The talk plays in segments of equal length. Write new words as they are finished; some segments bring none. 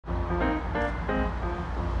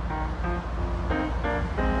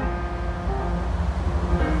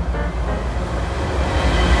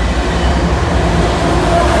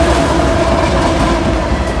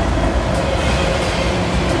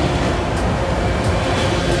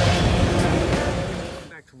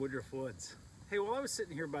woods. Hey, while I was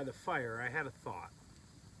sitting here by the fire, I had a thought.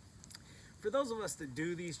 For those of us that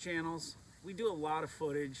do these channels, we do a lot of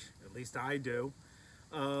footage, at least I do,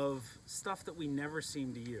 of stuff that we never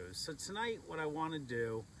seem to use. So tonight what I want to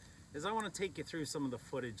do is I want to take you through some of the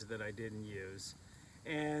footage that I didn't use.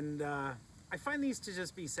 And I find these to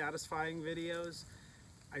just be satisfying videos.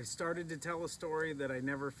 I started to tell a story that I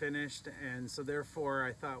never finished, and so therefore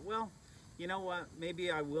I thought, well, you know what, maybe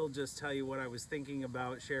I will just tell you what I was thinking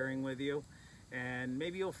about sharing with you, and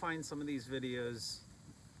maybe you'll find some of these videos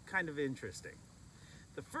kind of interesting.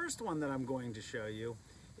 The first one that I'm going to show you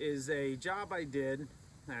is a job I did,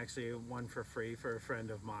 actually one for free for a friend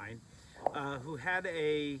of mine, who had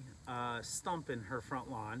a stump in her front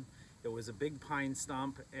lawn. It was a big pine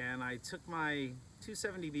stump, and I took my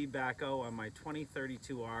 270B backhoe on my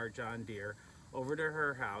 2032R John Deere over to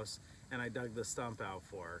her house, and I dug the stump out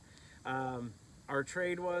for her. Our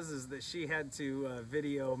trade was that she had to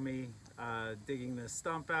video me digging this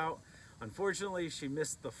stump out. Unfortunately, she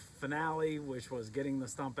missed the finale, which was getting the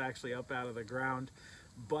stump actually up out of the ground,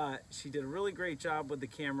 but she did a really great job with the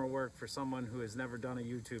camera work for someone who has never done a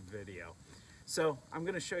YouTube video. So I'm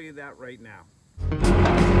going to show you that right now.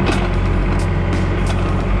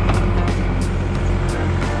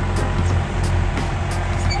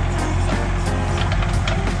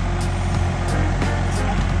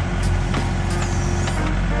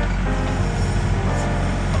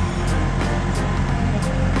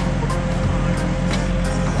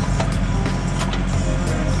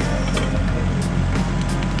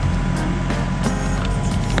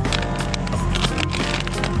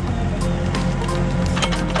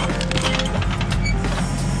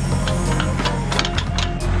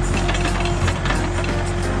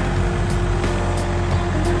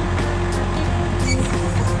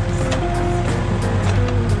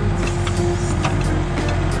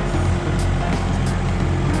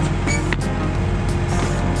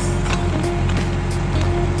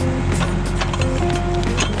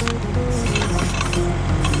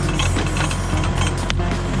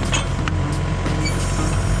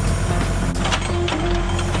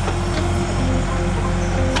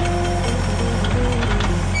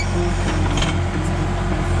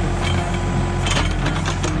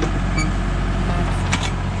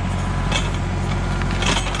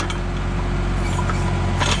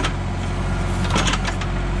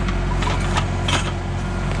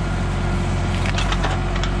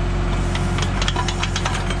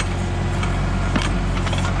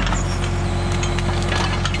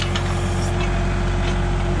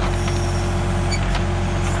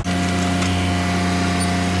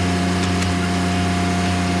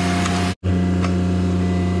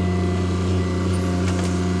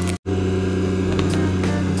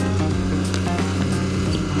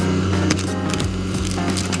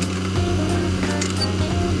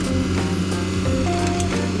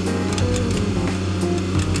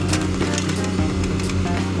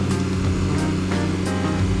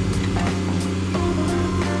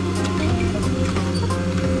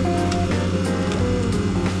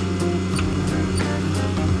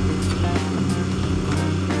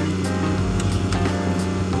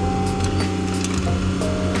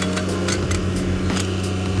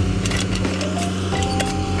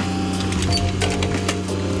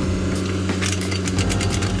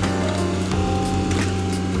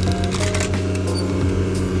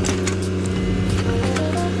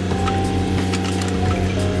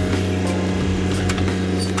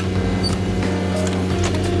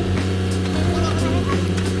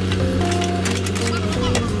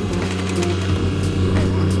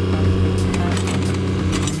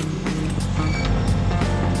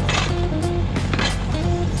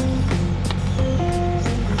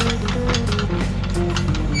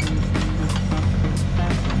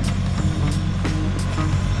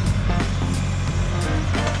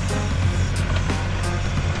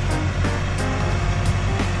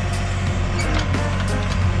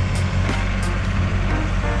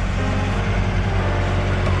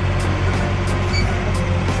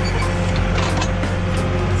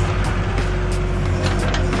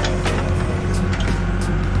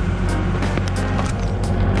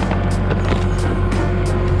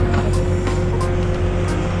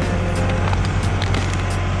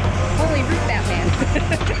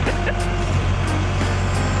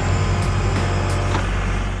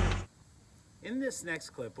 In this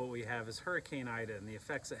next clip, what we have is Hurricane Ida and the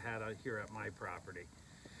effects it had out here at my property.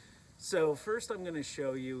 So first I'm going to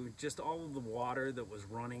show you just all of the water that was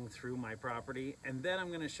running through my property, and then I'm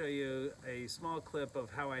going to show you a small clip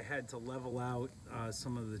of how I had to level out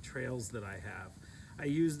some of the trails that I have. I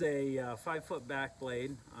used a 5-foot back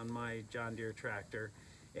blade on my John Deere tractor,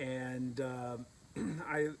 and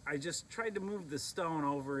I just tried to move the stone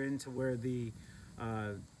over into where the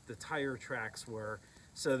tire tracks were,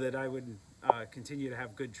 so that I would continue to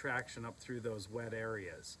have good traction up through those wet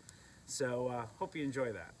areas. So hope you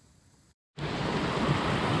enjoy that.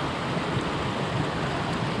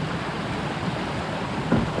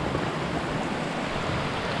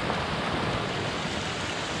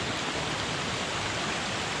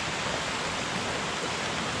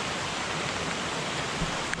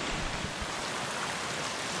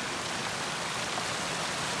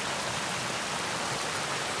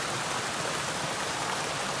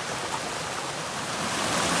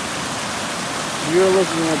 You're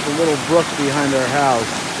looking at the little brook behind our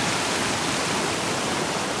house.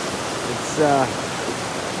 It's a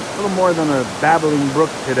little more than a babbling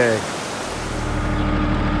brook today.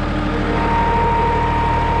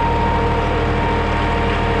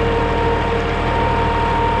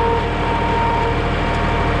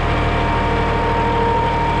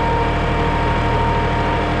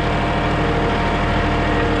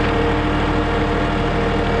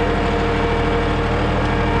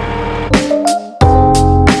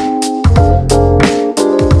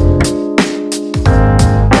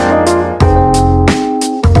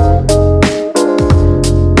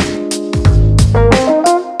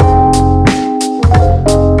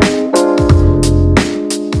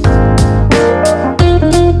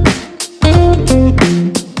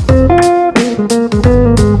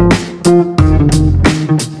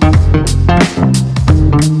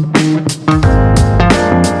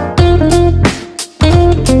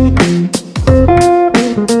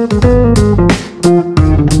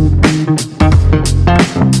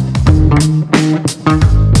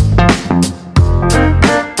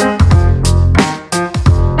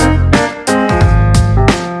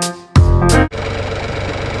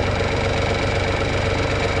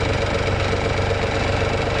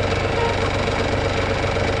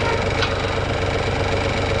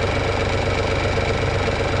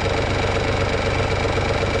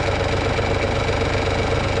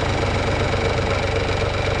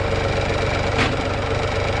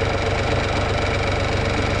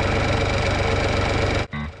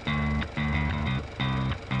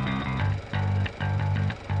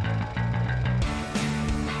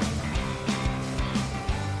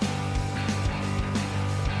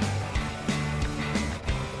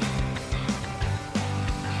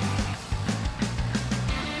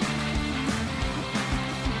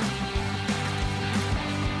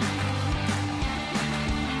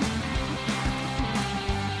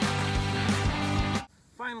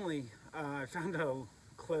 Finally, I found a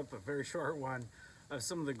clip, a very short one, of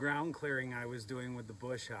some of the ground clearing I was doing with the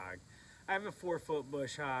bush hog. I have a 4-foot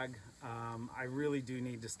bush hog. I really do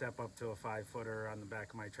need to step up to a 5-footer on the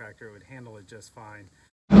back of my tractor. It would handle it just fine.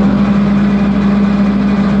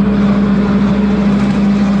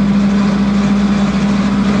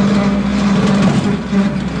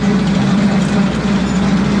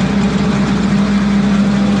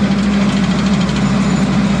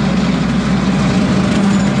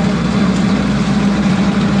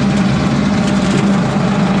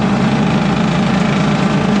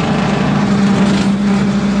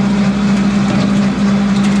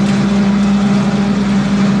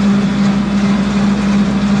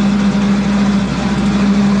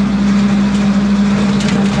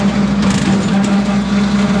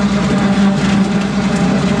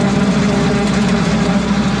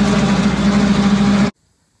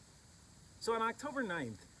 So on October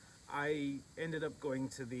 9th, I ended up going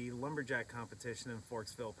to the lumberjack competition in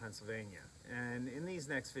Forksville, Pennsylvania. And in these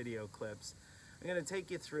next video clips, I'm going to take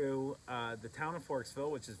you through the town of Forksville,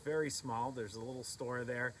 which is very small. There's a little store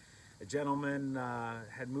there. A gentleman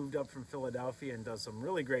had moved up from Philadelphia and does some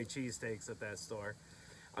really great cheesesteaks at that store.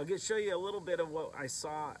 I'll show you a little bit of what I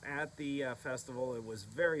saw at the festival. It was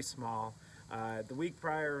very small. The week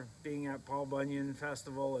prior, being at Paul Bunyan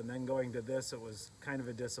Festival and then going to this, it was kind of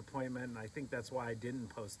a disappointment, and I think that's why I didn't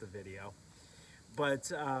post the video.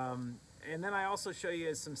 But, and then I also show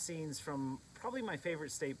you some scenes from probably my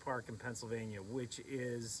favorite state park in Pennsylvania, which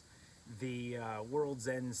is the World's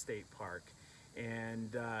End State Park.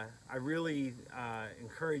 And I really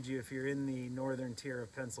encourage you, if you're in the northern tier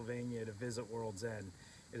of Pennsylvania, to visit World's End.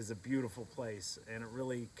 It is a beautiful place, and it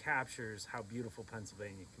really captures how beautiful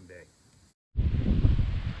Pennsylvania can be.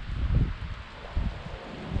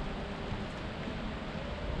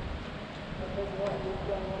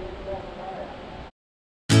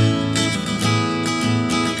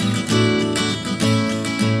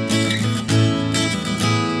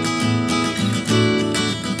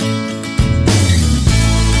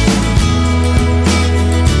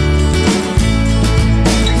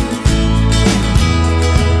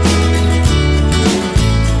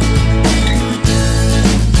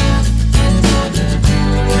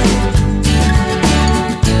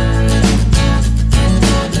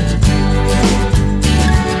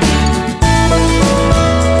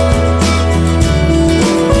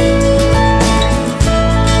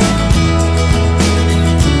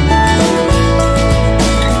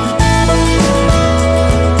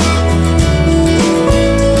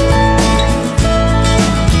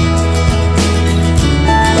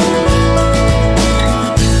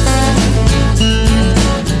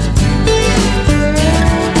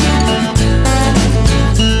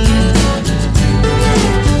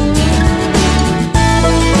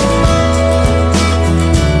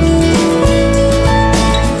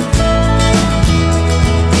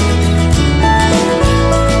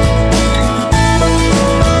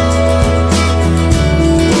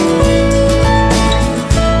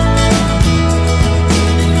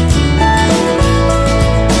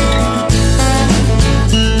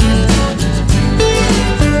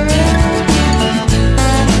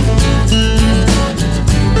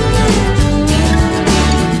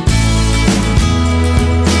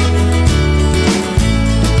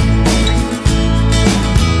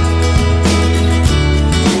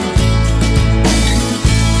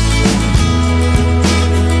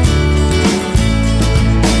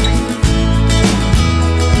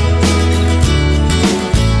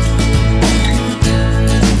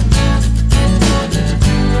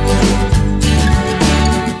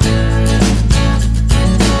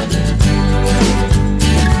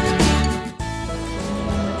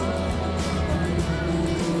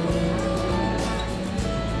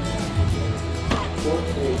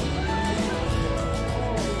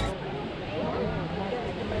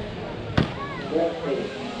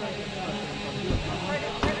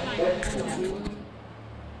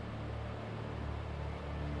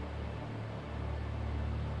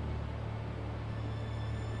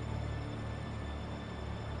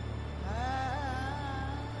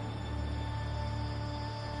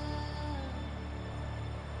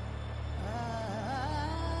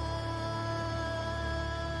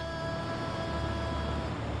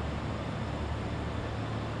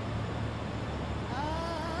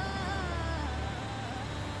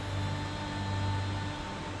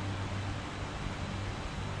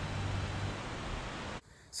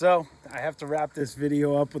 So I have to wrap this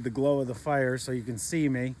video up with the glow of the fire so you can see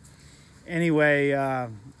me. Anyway, I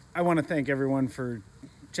want to thank everyone for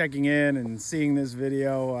checking in and seeing this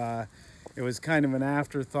video. It was kind of an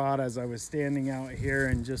afterthought as I was standing out here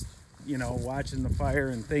and just, you know, watching the fire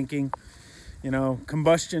and thinking, you know,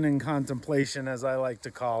 combustion and contemplation, as I like to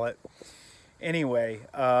call it. Anyway,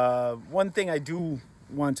 one thing I do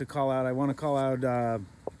want to call out, I want to call out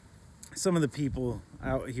some of the people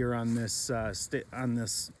out here on this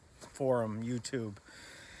forum, YouTube.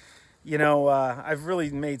 You know, I've really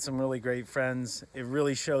made some really great friends. It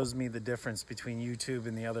really shows me the difference between YouTube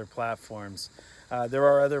and the other platforms. There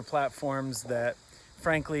are other platforms that,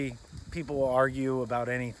 frankly, people will argue about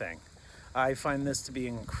anything. I find this to be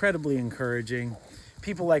incredibly encouraging.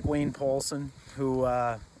 People like Wayne Paulson, who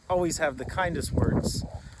always have the kindest words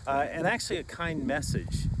and actually a kind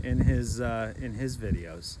message in his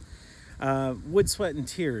videos. Wood, Sweat, and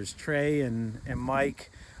Tears, Trey and Mike.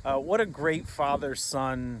 What a great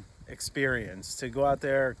father-son experience to go out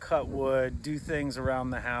there, cut wood, do things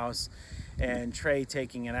around the house, and Trey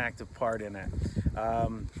taking an active part in it.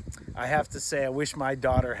 I have to say, I wish my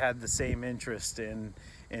daughter had the same interest in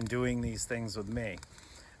doing these things with me,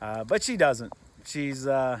 but she doesn't. She's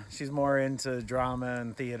more into drama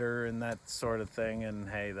and theater and that sort of thing, and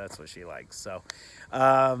hey, that's what she likes. So,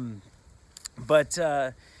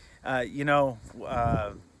 you know,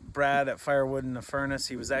 Brad at Firewood in the Furnace,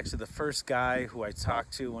 he was actually the first guy who I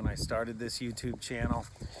talked to when I started this YouTube channel,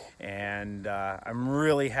 and I'm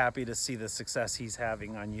really happy to see the success he's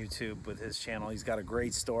having on YouTube with his channel. He's got a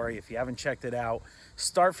great story. If you haven't checked it out,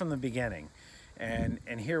 start from the beginning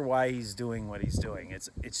and hear why he's doing what he's doing.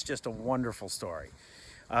 It's just a wonderful story.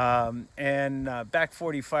 Back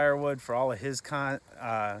 40 Firewood, for all of his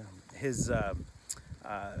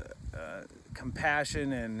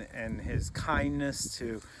compassion and his kindness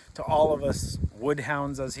to all of us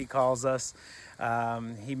woodhounds, as he calls us.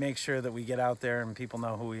 He makes sure that we get out there and people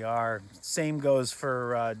know who we are. Same goes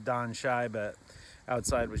for Don Scheib at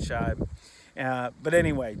Outside with Scheib. But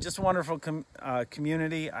anyway, just a wonderful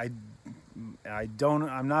community.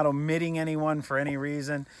 I'm not omitting anyone for any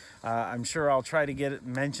reason. I'm sure I'll try to get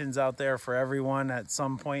mentions out there for everyone at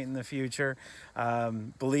some point in the future.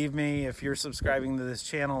 Believe me, if you're subscribing to this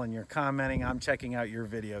channel and you're commenting, I'm checking out your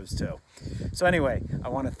videos too. So anyway, I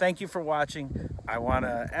want to thank you for watching. I want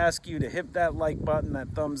to ask you to hit that like button, that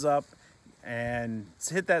thumbs up, and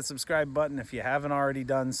hit that subscribe button if you haven't already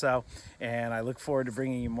done so. And I look forward to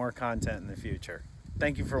bringing you more content in the future.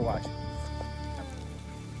 Thank you for watching.